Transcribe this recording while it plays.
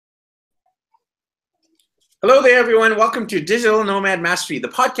Hello there, everyone. Welcome to Digital Nomad Mastery, the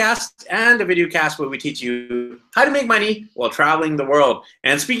podcast and the video cast where we teach you how to make money while traveling the world.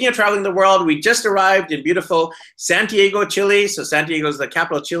 And speaking of traveling the world, we just arrived in beautiful Santiago, Chile. So Santiago is the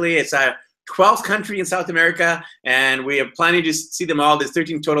capital of Chile. It's our 12th country in South America, and we are planning to see them all. There's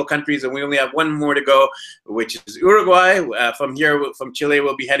 13 total countries, and we only have one more to go, which is Uruguay. From here, from Chile,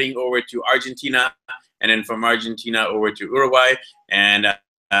 we'll be heading over to Argentina, and then from Argentina over to Uruguay. And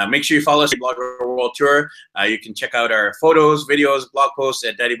make sure you follow us at Blogger World Tour. You can check out our photos, videos, blog posts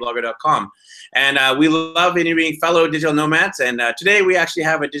at daddyblogger.com. And we love interviewing fellow digital nomads. And today we actually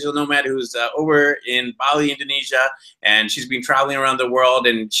have a digital nomad who's over in Bali, Indonesia. And she's been traveling around the world.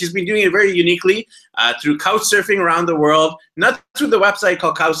 And she's been doing it very uniquely through couch surfing around the world. Not through the website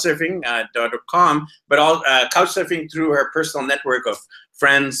called couchsurfing.com, but all couch surfing through her personal network of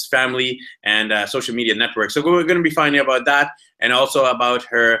friends, family, and social media networks. So we're going to be finding about that, and also about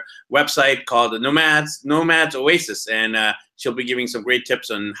her website called the Nomads Oasis, and she'll be giving some great tips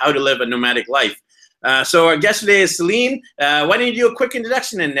on how to live a nomadic life. So our guest today is Celine. Why don't you do a quick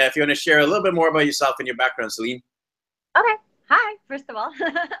introduction, and if you want to share a little bit more about yourself and your background, Celine. Okay. Hi, first of all.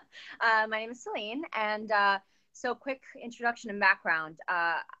 My name is Celine, and so quick introduction and background.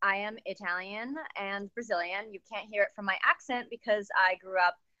 I am Italian and Brazilian. You can't hear it from my accent because I grew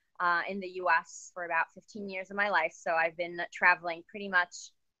up in the US for about 15 years of my life. So I've been traveling pretty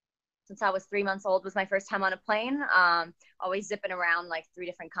much since I was 3 months old was my first time on a plane. Always zipping around like 3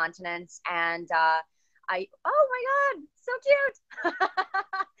 different continents. And oh my God, so cute.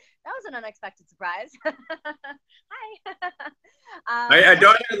 That was an unexpected surprise. Hi. Our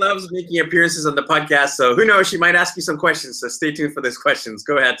daughter loves making appearances on the podcast, so who knows, she might ask you some questions, so stay tuned for those questions.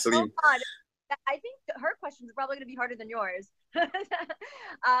 Go ahead, Celine. Oh, I think her questions are probably going to be harder than yours.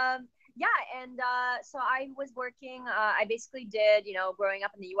 Yeah, and so I was working, I basically did, growing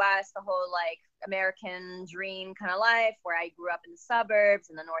up in the US, the whole like American dream kind of life where I grew up in the suburbs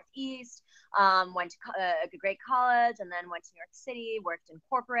in the Northeast, went to a great college, and then went to New York City, worked in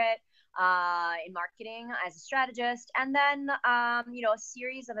corporate, in marketing as a strategist. And then, a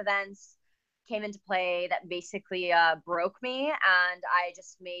series of events came into play that basically broke me, and I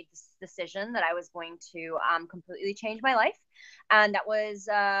just made this decision that I was going to completely change my life. And that was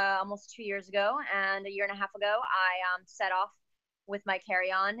almost 2 years ago, and a year and a half ago I set off with my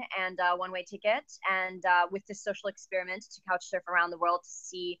carry-on and one-way ticket, and with this social experiment to couch surf around the world to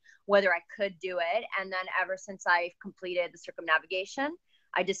see whether I could do it. And then ever since I've completed the circumnavigation,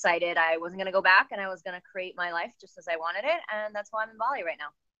 I decided I wasn't going to go back, and I was going to create my life just as I wanted it. And that's why I'm in Bali right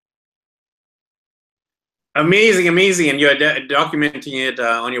now. Amazing, amazing. And you're documenting it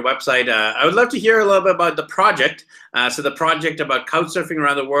on your website. I would love to hear a little bit about the project. So the project about couch surfing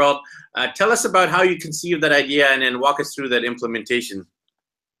around the world. Tell us about how you conceived that idea, and then walk us through that implementation.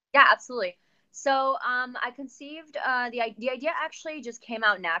 Yeah, absolutely. So I conceived the idea actually just came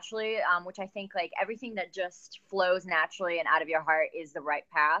out naturally, which I think like everything that just flows naturally and out of your heart is the right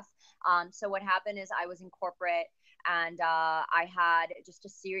path. So what happened is I was in corporate, and I had just a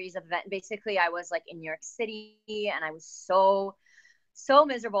series of events. Basically, I was like in New York City, and I was so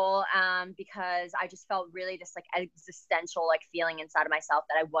miserable because I just felt really this like existential like feeling inside of myself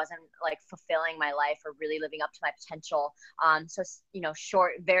that I wasn't like fulfilling my life or really living up to my potential. So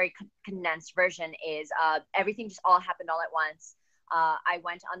short, very condensed version is everything just all happened all at once. I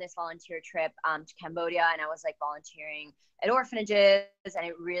went on this volunteer trip to Cambodia, and I was like volunteering at orphanages, and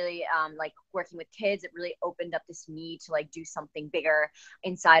it really like working with kids, it really opened up this need to like do something bigger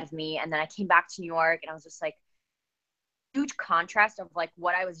inside of me. And then I came back to New York, and I was just like, huge contrast of like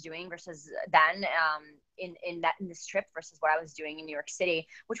what I was doing versus then in this trip versus what I was doing in New York City,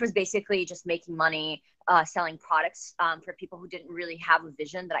 which was basically just making money selling products for people who didn't really have a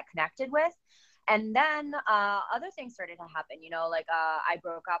vision that I connected with. And then other things started to happen, like I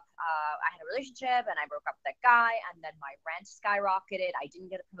broke up, I had a relationship, and I broke up with that guy, and then my rent skyrocketed. I didn't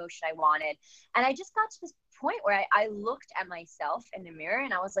get a promotion I wanted. And I just got to this point where I looked at myself in the mirror,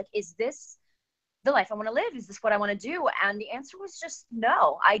 and I was like, is this the life I want to live? Is this what I want to do? And the answer was just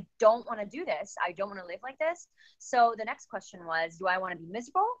no, I don't want to do this. I don't want to live like this. So the next question was, do I want to be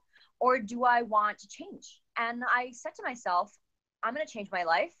miserable, or do I want to change? And I said to myself, I'm going to change my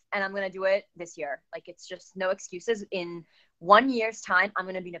life, and I'm going to do it this year. Like, it's just no excuses. In 1 year's time, I'm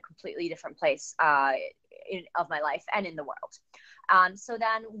going to be in a completely different place of my life and in the world. So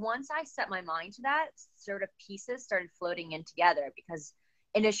then once I set my mind to that, sort of pieces started floating in together, because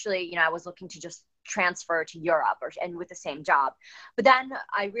initially, I was looking to just transfer to Europe and with the same job. But then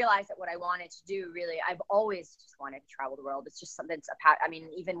I realized that what I wanted to do, really, I've always just wanted to travel the world. It's just something that's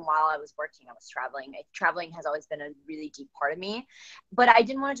even while I was working, I was traveling. Traveling has always been a really deep part of me, but I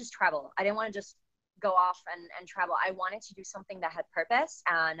didn't want to just travel. I didn't want to just go off and travel. I wanted to do something that had purpose,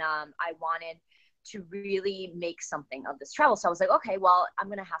 and I wanted to really make something of this travel. So I was like, okay, well, I'm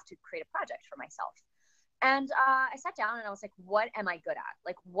going to have to create a project for myself. And I sat down and I was like, what am I good at?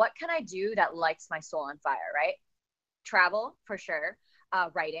 Like, what can I do that lights my soul on fire, right? Travel, for sure.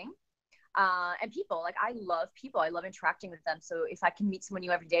 Writing, and people. Like, I love people. I love interacting with them. So if I can meet someone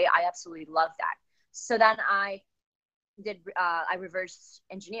new every day, I absolutely love that. So then I reverse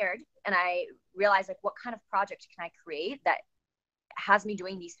engineered, and I realized, like, what kind of project can I create that has me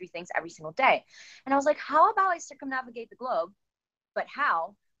doing these three things every single day? And I was like, how about I circumnavigate the globe, but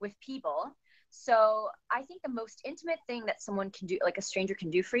how? With people. So I think the most intimate thing that someone can do, like a stranger can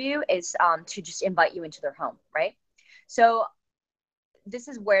do for you, is to just invite you into their home, right? So this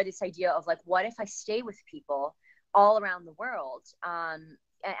is where this idea of, like, what if I stay with people all around the world,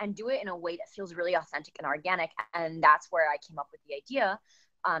 and do it in a way that feels really authentic and organic. And that's where I came up with the idea,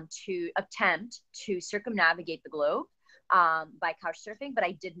 to attempt to circumnavigate the globe, by couch surfing. But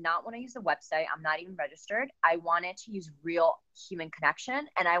I did not want to use the website. I'm not even registered. I wanted to use real human connection,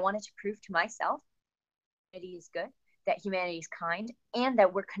 and I wanted to prove to myself that humanity is good, that humanity is kind, and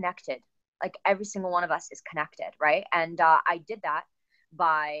that we're connected. Like, every single one of us is connected, right? And I did that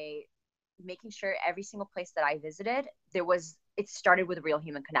by making sure every single place that I visited, it started with a real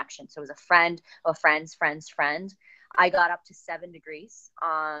human connection. So it was a friend, a friend's friend's friend. I got up to 7 degrees.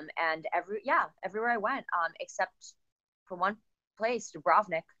 And everywhere I went, except for one place,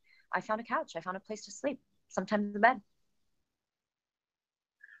 Dubrovnik, I found a couch. I found a place to sleep, sometimes in bed.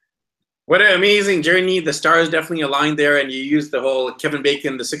 What an amazing journey. The stars definitely aligned there, and you used the whole Kevin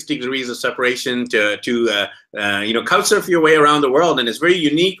Bacon, the 60 degrees of separation to couch surf your way around the world. And it's very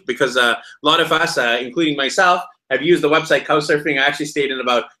unique because a lot of us, including myself, have used the website Couchsurfing. I actually stayed in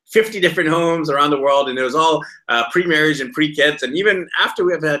about 50 different homes around the world, and it was all pre-marriage and pre-kids. And even after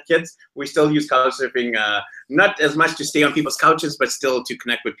we have had kids, we still use Couchsurfing, not as much to stay on people's couches, but still to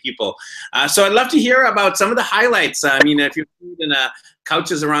connect with people. So I'd love to hear about some of the highlights. I mean, if you've been in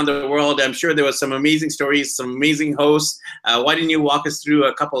couches around the world, I'm sure there was some amazing stories, some amazing hosts. Why didn't you walk us through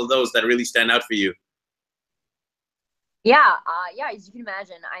a couple of those that really stand out for you? Yeah, as you can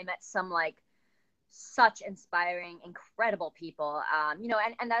imagine, I met some, like, such inspiring, incredible people.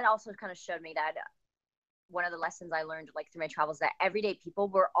 And that also kind of showed me that one of the lessons I learned, like, through my travels, that everyday people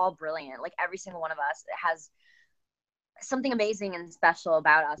were all brilliant. Like, every single one of us has something amazing and special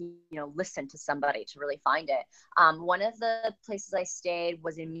about us. Listen to somebody to really find it. One of the places I stayed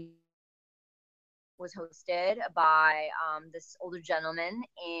was hosted by this older gentleman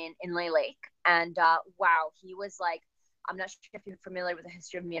in Inle Lake, and wow, he was like, I'm not sure if you're familiar with the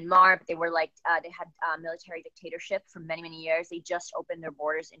history of Myanmar, but they were like, they had military dictatorship for many, many years. They just opened their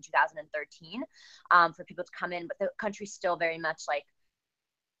borders in 2013 for people to come in, but the country's still very much, like,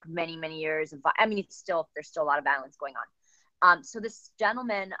 many, many years of, I mean, there's still a lot of violence going on. So this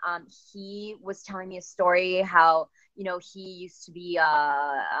gentleman, he was telling me a story how, he used to be,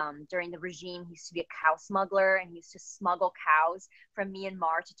 during the regime, he used to be a cow smuggler, and he used to smuggle cows from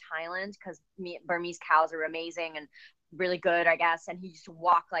Myanmar to Thailand, because Burmese cows are amazing and really good, I guess. And he used to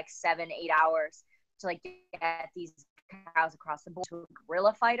walk like 7-8 hours to, like, get these cows across the border, to a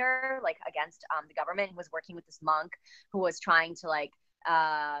guerrilla fighter, like, against the government. He was working with this monk who was trying to, like,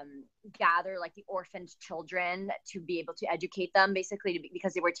 gather, like, the orphaned children to be able to educate them, basically,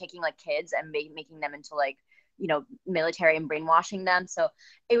 because they were taking, like, kids and making them into, like, military, and brainwashing them. So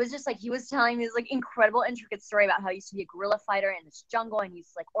it was just like, he was telling me this, like, incredible, intricate story about how he used to be a guerrilla fighter in this jungle, and he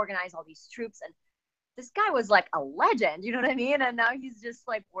used to, like, organize all these troops. And this guy was like a legend, you know what I mean? And now he's just,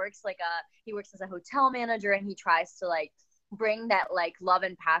 like, he works as a hotel manager, and he tries to, like, bring that, like, love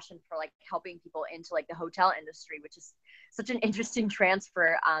and passion for, like, helping people into, like, the hotel industry, which is such an interesting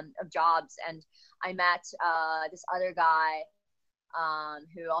transfer of jobs. And I met this other guy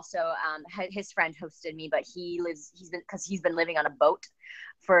who also, his friend hosted me, but he's been living on a boat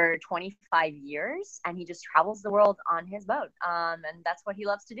for 25 years, and he just travels the world on his boat, and that's what he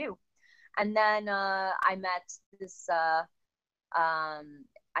loves to do. And then I met this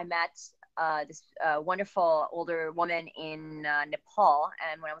wonderful older woman in Nepal.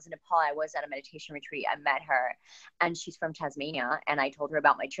 And when I was in Nepal, I was at a meditation retreat. I met her, and she's from Tasmania. And I told her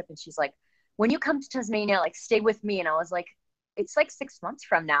about my trip, and she's like, when you come to Tasmania, like, stay with me. And I was like, it's like 6 months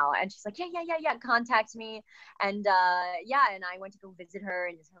from now. And she's like, yeah, contact me. And and I went to go visit her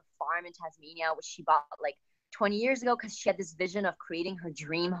in her farm in Tasmania, which she bought like 20 years ago, because she had this vision of creating her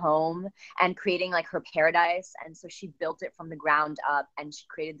dream home and creating, like, her paradise. And so she built it from the ground up, and she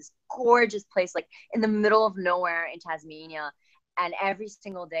created this gorgeous place, like, in the middle of nowhere in Tasmania. And every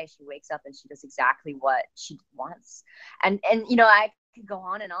single day she wakes up and she does exactly what she wants. And I could go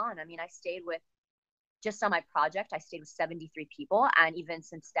on and on. I mean, I stayed with just on my project, I stayed with 73 people. And even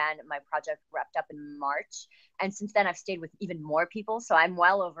since then, my project wrapped up in March. And since then, I've stayed with even more people. So I'm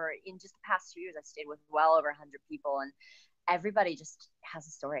well over, in just the past 2 years, I've stayed with well over 100 people. And everybody just has a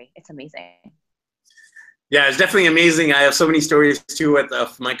story. It's amazing. Yeah, it's definitely amazing. I have so many stories too with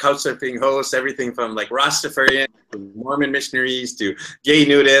my couchsurfing hosts, everything from like Rastafarian to Mormon missionaries to gay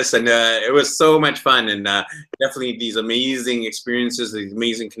nudists, and it was so much fun. And definitely these amazing experiences, these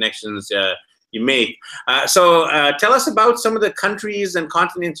amazing connections you make. So tell us about some of the countries and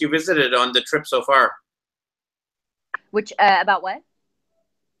continents you visited on the trip so far. Which about what?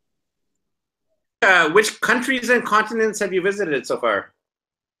 Which countries and continents have you visited so far?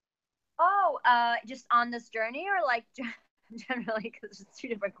 Oh, just on this journey, or like generally, because it's two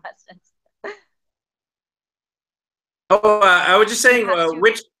different questions. Oh, I was just saying,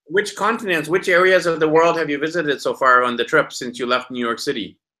 which continents, which areas of the world have you visited so far on the trip since you left New York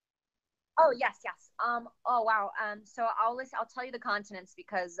City? Oh yes, yes. Oh wow. So I'll tell you the continents,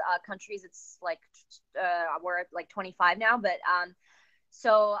 because countries, it's like we're at like 25 now, but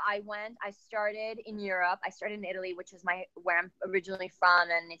so I started in Europe. I started in Italy, which is where I'm originally from,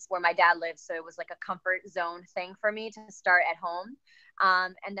 and it's where my dad lives. So it was like a comfort zone thing for me to start at home.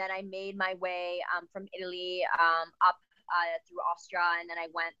 And then I made my way from Italy up through Austria, and then I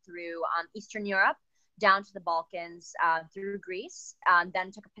went through Eastern Europe down to the Balkans, through Greece, then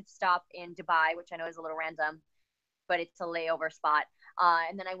took a pit stop in Dubai, which I know is a little random, but it's a layover spot.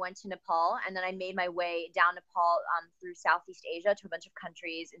 And then I went to Nepal, and then I made my way down Nepal through Southeast Asia to a bunch of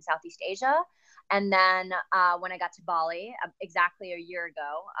countries in Southeast Asia. And then when I got to Bali, exactly 1 year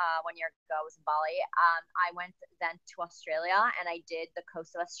ago, 1 year ago I was in Bali, I went then to Australia, and I did the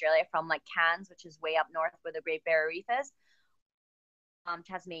coast of Australia from like Cairns, which is way up north where the Great Barrier Reef is,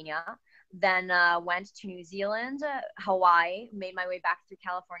 Tasmania. Then went to New Zealand, Hawaii, made my way back through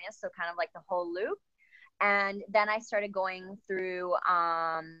California, so kind of like the whole loop. And then I started going through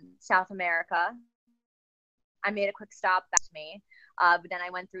South America. I made a quick stop back to me, but then I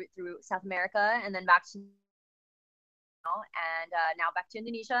went through South America, and then back to now back to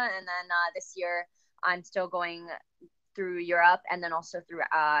Indonesia, and then this year I'm still going through Europe, and then also through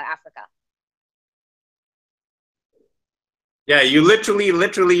Africa. Yeah, you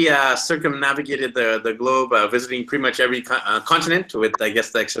literally circumnavigated the globe, visiting pretty much every continent, with, I guess,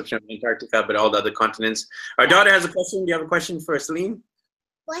 the exception of Antarctica, but all the other continents. Our daughter has a question. Do you have a question for Celine?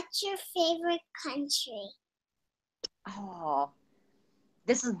 What's your favorite country? Oh,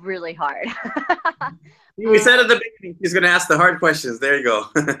 this is really hard. We said at the beginning she's going to ask the hard questions. There you go.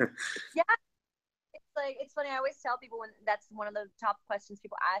 Yeah. It's funny. I always tell people when that's one of the top questions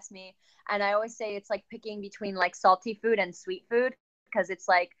people ask me, and I always say it's like picking between like salty food and sweet food, because it's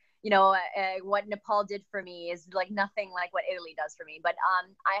like, what Nepal did for me is like nothing like what Italy does for me. But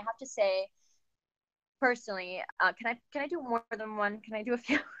I have to say, personally, can I do more than one? Can I do a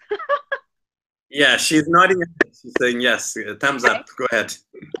few? Yeah, she's nodding. She's saying yes. Thumbs up. Go ahead.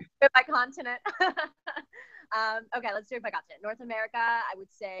 By continent. Okay, let's do it by continent. North America, I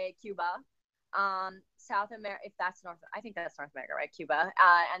would say Cuba. South America, if that's I think that's North America, right? Cuba.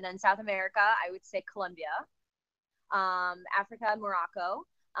 And then South America, I would say Colombia. Africa, Morocco.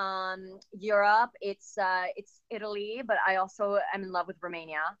 Europe, it's Italy, but I also am in love with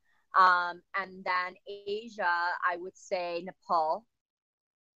Romania. And then Asia, I would say Nepal.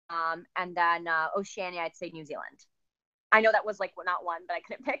 And then Oceania, I'd say New Zealand. I know that was like not one, but I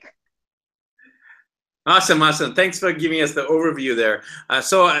couldn't pick. Awesome. Thanks for giving us the overview there.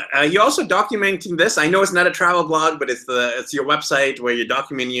 So you're also documenting this. I know it's not a travel blog, but it's your website where you're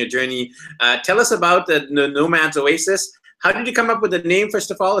documenting your journey. Tell us about the Nomad's Oasis. How did you come up with the name, first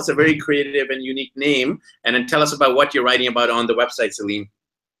of all? It's a very creative and unique name. And then tell us about what you're writing about on the website, Celine.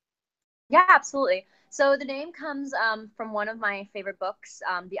 Yeah, absolutely. So the name comes from one of my favorite books,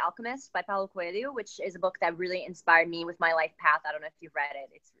 The Alchemist by Paulo Coelho, which is a book that really inspired me with my life path. I don't know if you've read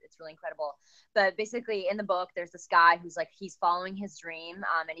it. It's really incredible. But basically in the book, there's this guy who's like, he's following his dream,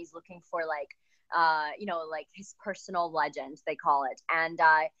 and he's looking for like, like his personal legend, they call it. And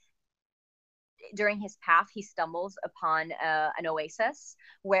during his path, he stumbles upon an oasis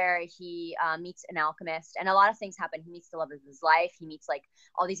where he meets an alchemist, and a lot of things happen. He meets the love of his life. He meets like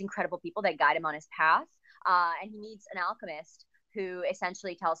all these incredible people that guide him on his path. And he meets an alchemist who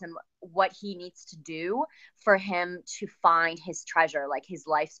essentially tells him what he needs to do for him to find his treasure, like his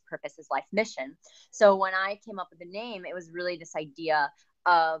life's purpose, his life mission. So when I came up with the name, it was really this idea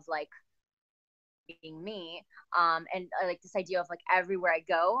of like being me. And like this idea of like everywhere I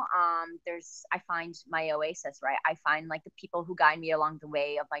go, I find my oasis, right? I find like the people who guide me along the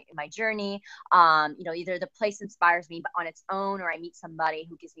way of my journey. You know, either the place inspires me on its own, or I meet somebody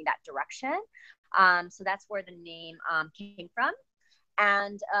who gives me that direction. So that's where the name came from.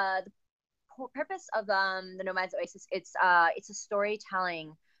 And the purpose of the Nomads Oasis, it's a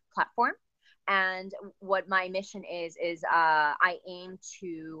storytelling platform. And what my mission is I aim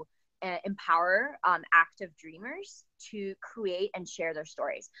to empower active dreamers to create and share their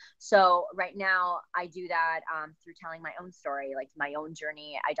stories. So right now I do that through telling my own story, like my own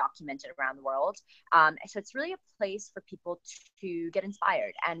journey. I document it around the world. So it's really a place for people to get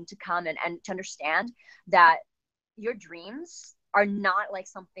inspired and to come and to understand that your dreams are not like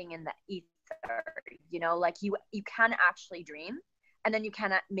something in the ether, you know, like you can actually dream, and then you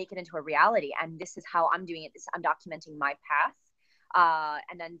can make it into a reality. And this is how I'm doing it. I'm documenting my path.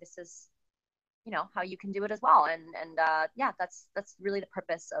 And then this is, you know, how you can do it as well. And yeah, that's really the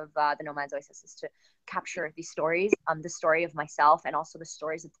purpose of the Nomads Oasis, is to capture these stories, the story of myself, and also the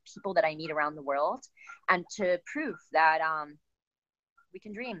stories of the people that I meet around the world, and to prove that we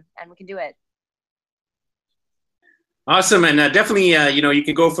can dream and we can do it. Awesome. And definitely, you know, you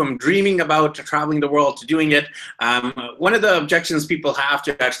can go from dreaming about traveling the world to doing it. One of the objections people have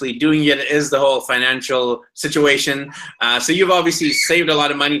to actually doing it is the whole financial situation. So you've obviously saved a lot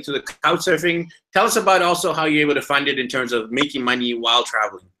of money to the couch surfing. Tell us about also how you're able to fund it in terms of making money while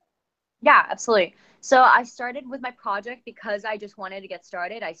traveling. Yeah, absolutely. So I started with my project because I just wanted to get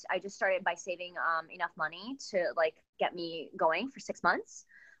started. I just started by saving enough money to like get me going for 6 months.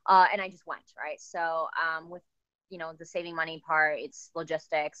 And I just went, right? So with, you know, the saving money part, it's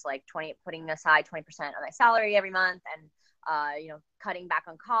logistics, like putting aside 20% of my salary every month, and you know, cutting back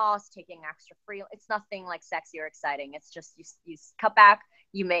on costs, taking extra free. It's nothing like sexy or exciting. It's just you cut back,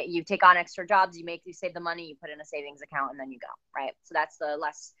 you take on extra jobs, you save the money, you put in a savings account, and then you go, right? So that's the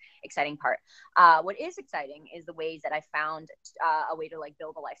less exciting part. What is exciting is the ways that I found a way to like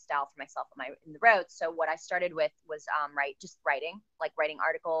build a lifestyle for myself in the road. So what I started with was just writing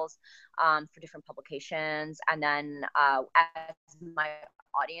articles for different publications, and then as my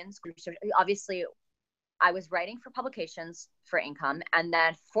audience grew, so obviously I was writing for publications for income, and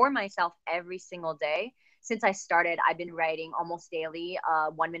then for myself every single day. Since I started, I've been writing almost daily,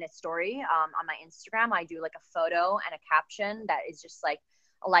 1-minute story on my Instagram. I do like a photo and a caption that is just like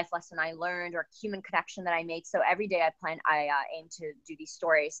a life lesson I learned or a human connection that I made. So every day I aim to do these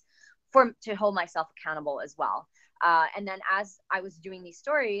stories to hold myself accountable as well. And then as I was doing these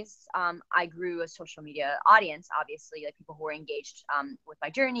stories, I grew a social media audience, obviously, like people who were engaged with my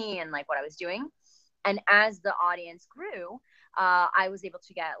journey and like what I was doing. And as the audience grew, I was able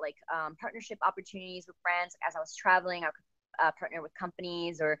to get like partnership opportunities with brands. As I was traveling, I could partner with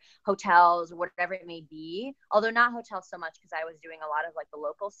companies or hotels or whatever it may be. Although not hotels so much, because I was doing a lot of like the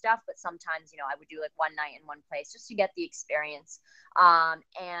local stuff. But sometimes, you know, I would do like one night in one place just to get the experience.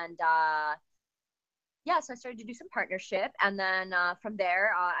 Yeah, so I started to do some partnership. And then from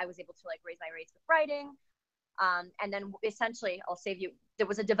there, I was able to like raise my rates with writing. And then essentially, I'll save you, there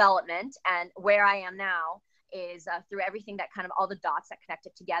was a development, and where I am now is through everything that kind of all the dots that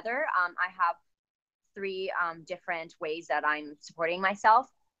connected together. I have 3 different ways that I'm supporting myself.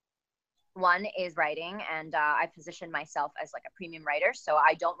 One is writing, and I position myself as like a premium writer. So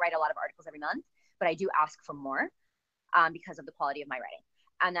I don't write a lot of articles every month, but I do ask for more because of the quality of my writing.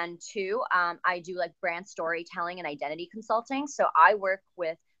 And then 2, I do like brand storytelling and identity consulting. So I work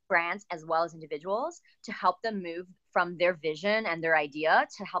with brands as well as individuals to help them move from their vision and their idea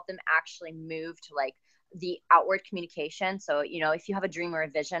to help them actually move to like the outward communication. So, you know, if you have a dream or a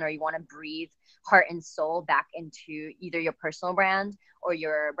vision, or you want to breathe heart and soul back into either your personal brand or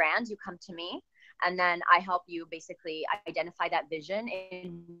your brand, you come to me. And then I help you basically identify that vision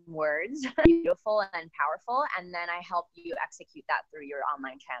in words, beautiful and powerful. And then I help you execute that through your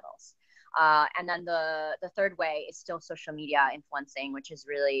online channels. And then the third way is still social media influencing, which is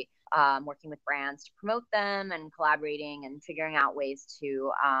really working with brands to promote them and collaborating and figuring out ways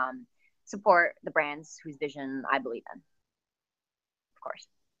to support the brands whose vision I believe in, of course.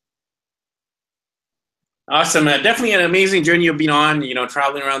 Awesome. Definitely an amazing journey you've been on, you know,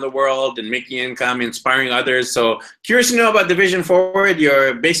 traveling around the world and making income, inspiring others. So curious to know about the vision forward.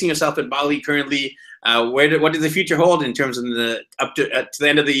 You're basing yourself in Bali currently. What does the future hold in terms of up to the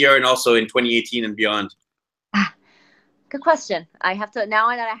end of the year and also in 2018 and beyond? Good question. I have to, now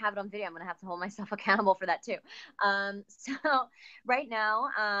that I have it on video, I'm going to have to hold myself accountable for that too. So right now,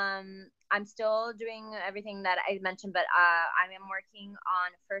 I'm still doing everything that I mentioned, but I'm working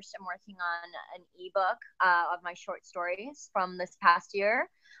on an ebook of my short stories from this past year.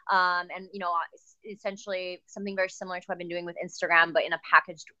 And essentially something very similar to what I've been doing with Instagram, but in a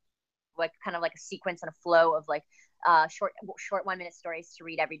packaged, like kind of like a sequence and a flow of like short 1-minute stories to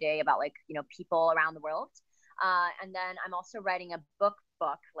read every day about like people around the world. And then I'm also writing a book,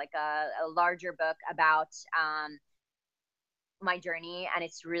 like a larger book about my journey, and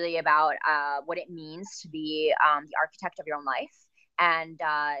it's really about what it means to be the architect of your own life. And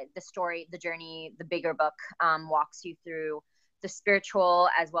the story, the journey, the bigger book walks you through the spiritual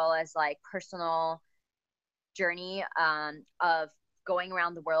as well as like personal journey of going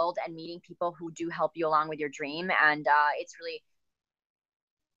around the world and meeting people who do help you along with your dream. And it's really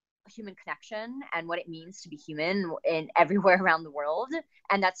human connection and what it means to be human in everywhere around the world.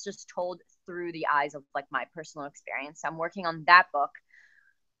 And that's just told through the eyes of like my personal experience. I'm working on that book.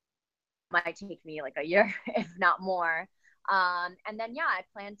 Might take me like a year, if not more. And then, yeah, I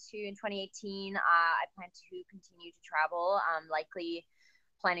plan to, in 2018, I plan to continue to travel, likely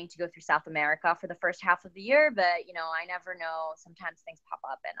planning to go through South America for the first half of the year. But, I never know. Sometimes things pop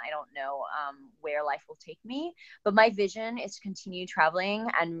up and I don't know where life will take me. But my vision is to continue traveling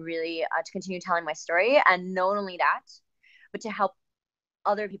and really to continue telling my story. And not only that, but to help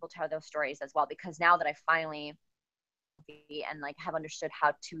other people tell those stories as well. Because now that I finally and like have understood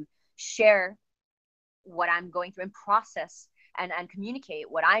how to share what I'm going through and process and communicate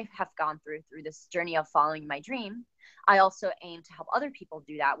what I have gone through this journey of following my dream, I also aim to help other people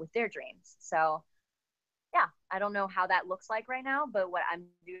do that with their dreams. So yeah, I don't know how that looks like right now, but what I'm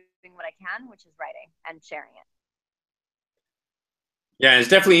doing what I can, which is writing and sharing it. Yeah, it's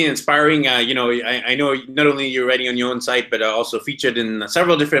definitely inspiring. I know not only you're writing on your own site, but also featured in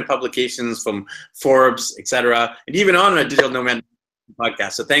several different publications from Forbes, etc., and even on a Digital Nomad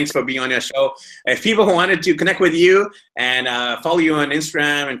podcast. So thanks for being on your show. If people who wanted to connect with you and follow you on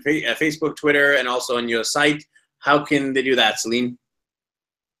Instagram and Facebook, Twitter, and also on your site, how can they do that, Celine?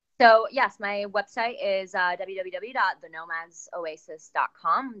 So yes, my website is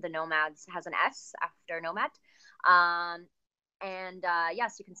www.thenomadsoasis.com. The Nomads has an S after Nomad. And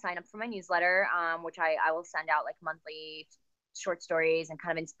yes, you can sign up for my newsletter, which I will send out like monthly short stories and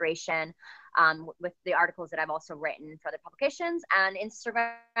kind of inspiration with the articles that I've also written for other publications. And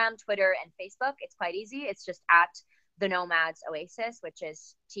Instagram, Twitter, and Facebook, it's quite easy. It's just at The Nomads Oasis, which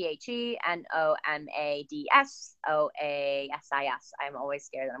is THENOMADSOASIS. I'm always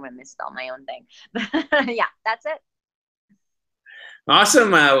scared that I'm going to misspell my own thing. But yeah, that's it.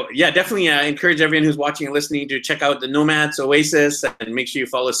 Awesome. Yeah, definitely encourage everyone who's watching and listening to check out the Nomads Oasis, and make sure you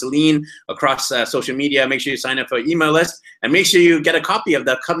follow Celine across social media. Make sure you sign up for our email list, and make sure you get a copy of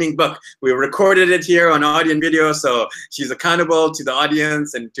the upcoming book. We recorded it here on audio and video, so she's accountable to the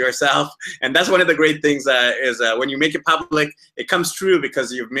audience and to herself. And that's one of the great things is when you make it public, it comes true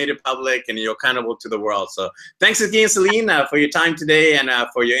because you've made it public and you're accountable to the world. So thanks again, Celine, for your time today and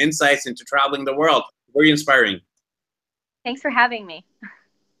for your insights into traveling the world. Very inspiring. Thanks for having me.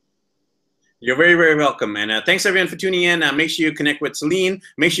 You're very, very welcome. And thanks everyone for tuning in. Make sure you connect with Celine.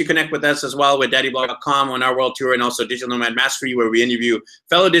 Make sure you connect with us as well with daddyblog.com on our world tour, and also Digital Nomad Mastery, where we interview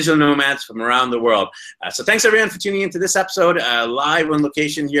fellow digital nomads from around the world. So thanks everyone for tuning into this episode, live on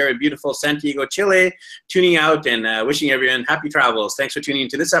location here in beautiful Santiago, Chile, tuning out and wishing everyone happy travels. Thanks for tuning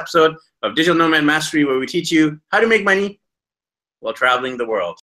into this episode of Digital Nomad Mastery, where we teach you how to make money while traveling the world.